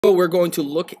We're going to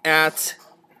look at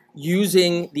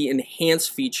using the enhance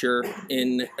feature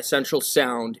in Essential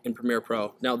Sound in Premiere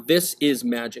Pro. Now this is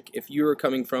magic. If you were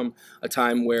coming from a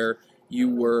time where you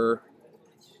were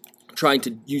trying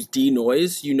to use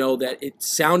denoise, you know that it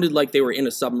sounded like they were in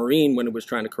a submarine when it was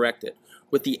trying to correct it.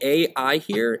 With the AI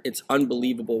here, it's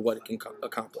unbelievable what it can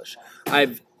accomplish.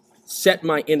 I've set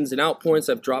my ins and out points,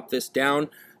 I've dropped this down,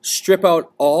 strip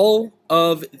out all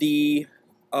of the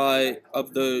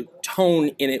tone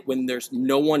in it when there's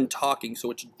no one talking,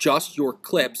 so it's just your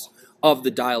clips of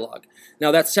the dialogue.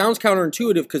 Now that sounds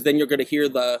counterintuitive because then you're going to hear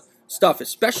the stuff,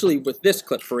 especially with this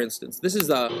clip, for instance. This is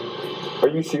Are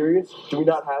you serious? Do we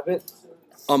not have it?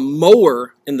 A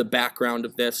mower in the background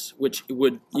of this, which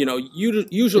would,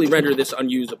 usually render this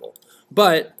unusable.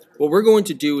 But what we're going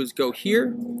to do is go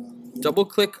here, double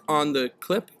click on the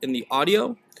clip in the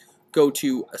audio, go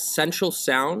to Essential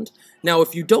Sound. Now,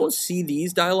 if you don't see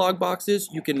these dialog boxes,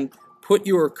 you can put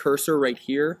your cursor right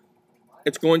here.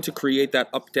 It's going to create that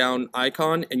up-down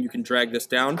icon, and you can drag this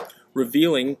down,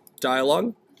 revealing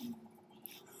dialogue.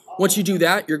 Once you do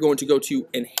that, you're going to go to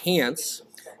Enhance.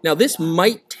 Now, this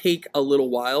might take a little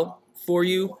while for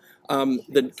you.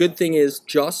 The good thing is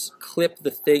just clip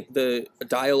the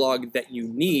dialogue that you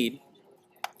need.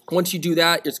 Once you do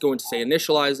that, it's going to say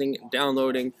initializing and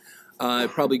downloading.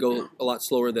 Probably go a lot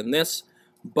slower than this,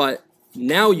 but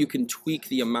now you can tweak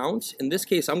the amount. In this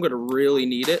case, I'm going to really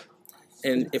need it,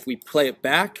 and if we play it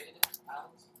back...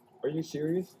 Are you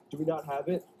serious? Do we not have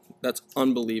it? That's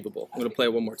unbelievable. I'm going to play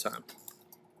it one more time.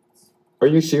 Are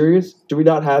you serious? Do we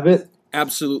not have it?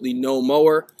 Absolutely no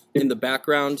mower in the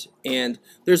background, and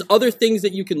there's other things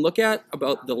that you can look at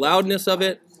about the loudness of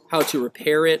it, how to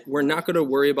repair it. We're not going to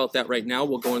worry about that right now.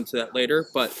 We'll go into that later,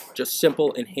 but just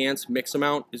simple enhance mix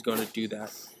amount is going to do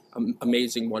that.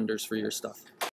 Amazing wonders for your stuff.